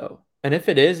think so. And if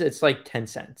it is, it's like 10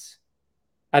 cents.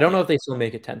 I don't know if they still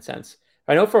make it 10 cents.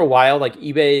 I know for a while, like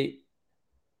eBay,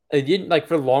 it didn't, like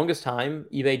for the longest time,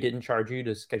 eBay didn't charge you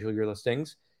to schedule your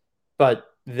listings, but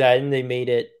then they made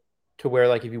it to where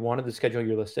like if you wanted to schedule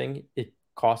your listing, it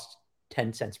costs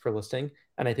 10 cents per listing.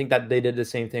 And I think that they did the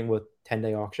same thing with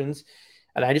 10-day auctions.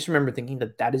 And I just remember thinking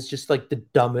that that is just like the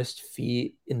dumbest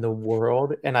fee in the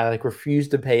world. And I like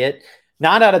refused to pay it,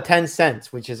 not out of 10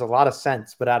 cents, which is a lot of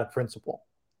sense, but out of principle.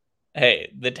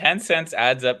 Hey, the 10 cents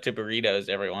adds up to burritos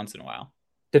every once in a while.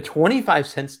 The 25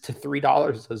 cents to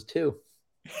 $3 does too.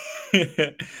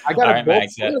 I All gotta right, go.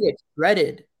 Max. I'm gonna get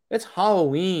shredded. It's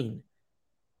Halloween.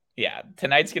 Yeah,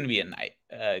 tonight's gonna be a night.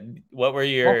 What were All,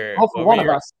 your all for one of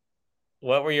us.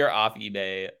 what were your off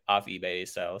eBay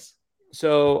sales?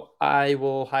 So I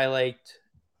will highlight,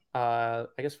 I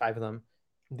guess, five of them.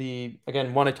 The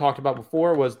again one I talked about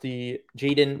before was the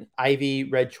Jaden Ivy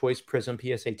Red Choice Prism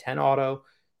PSA 10 auto.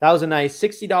 That was a nice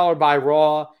 $60 buy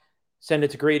raw. Send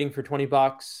it to grading for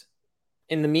 $20.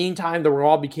 In the meantime, the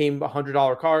raw became a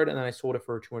 $100 card, and then I sold it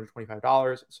for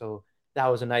 $225. So that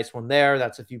was a nice one there.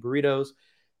 That's a few burritos.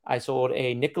 I sold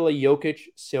a Nikola Jokic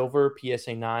Silver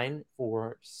PSA 9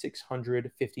 for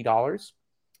 $650.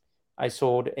 I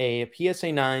sold a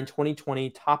PSA 9 2020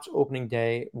 Tops Opening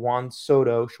Day Juan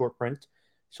Soto short print.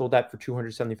 Sold that for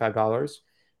 $275.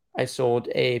 I sold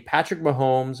a Patrick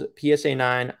Mahomes PSA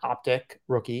 9 Optic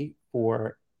rookie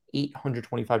for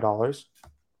 $825.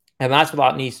 And last but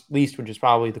not least, which is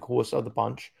probably the coolest of the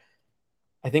bunch,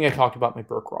 I think I talked about my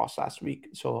Burke Ross last week,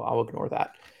 so I'll ignore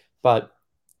that. But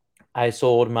I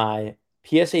sold my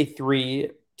PSA 3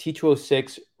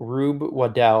 T206 Rube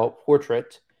Waddell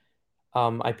portrait.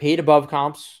 I paid above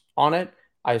comps on it.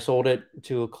 I sold it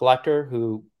to a collector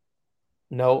who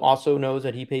also knows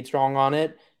that he paid strong on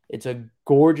it. It's a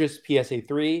gorgeous PSA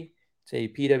 3. It's a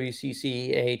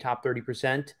PWCC top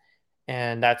 30%.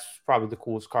 And that's probably the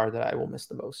coolest card that I will miss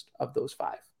the most of those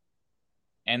five.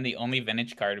 And the only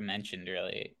vintage card mentioned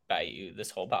really by you this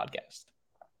whole podcast.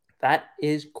 That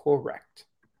is correct.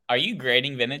 Are you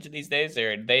grading vintage these days,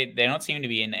 or they don't seem to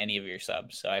be in any of your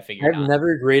subs? So I figure I've not.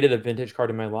 never graded a vintage card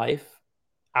in my life.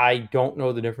 I don't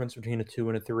know the difference between a 2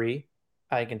 and a 3.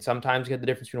 I can sometimes get the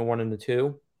difference between a 1 and a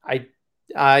 2.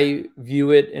 I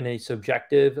view it in a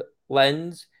subjective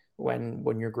lens.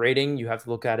 When you're grading, you have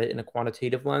to look at it in a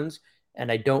quantitative lens,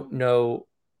 and I don't know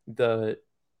the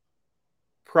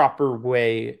proper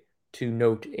way to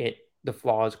note the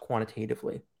flaws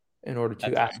quantitatively in order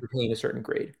to That's fair. ascertain a certain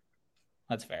grade.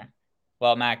 That's fair.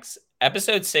 Well, Max,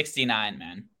 episode 69,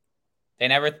 man. They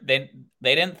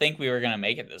didn't think we were gonna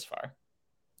make it this far.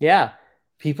 Yeah.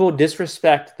 People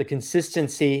disrespect the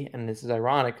consistency, and this is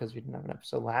ironic because we didn't have an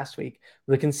episode last week,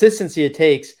 the consistency it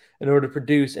takes in order to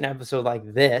produce an episode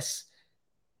like this.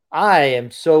 I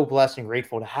am so blessed and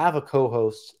grateful to have a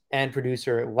co-host and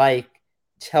producer like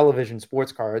television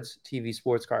sports cards, TV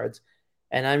sports cards,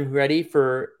 and I'm ready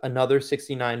for another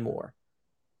 69 more.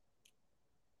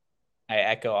 I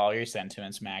echo all your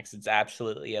sentiments, Max. It's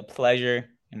absolutely a pleasure.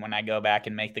 And when I go back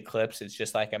and make the clips, it's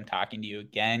just like I'm talking to you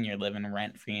again. You're living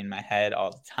rent free in my head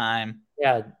all the time.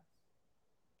 Yeah.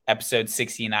 Episode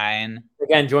 69.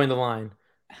 Again, join the line.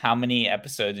 How many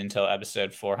episodes until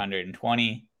episode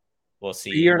 420? We'll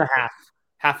see. A year and a half.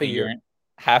 Half a year.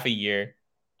 Half a year.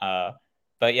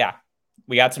 But yeah,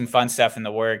 we got some fun stuff in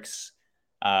the works.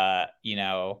 This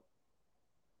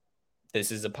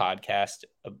is a podcast.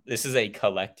 This is a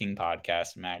collecting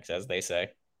podcast, Max, as they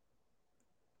say.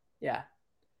 Yeah.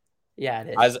 Yeah,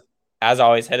 it is. As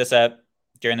always, hit us up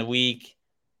during the week.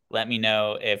 Let me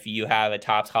know if you have a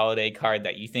Topps holiday card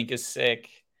that you think is sick.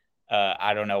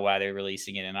 I don't know why they're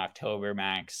releasing it in October,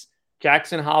 Max.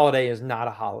 Jackson Holiday is not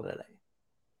a holiday.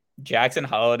 Jackson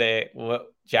Holiday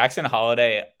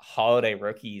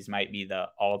rookies might be the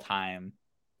all-time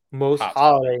most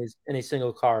holidays in a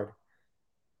single card.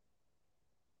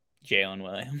 Jalen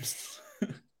Williams. All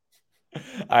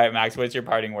right, Max, what's your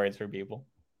parting words for people?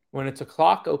 When it's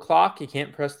o'clock, you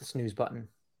can't press the snooze button.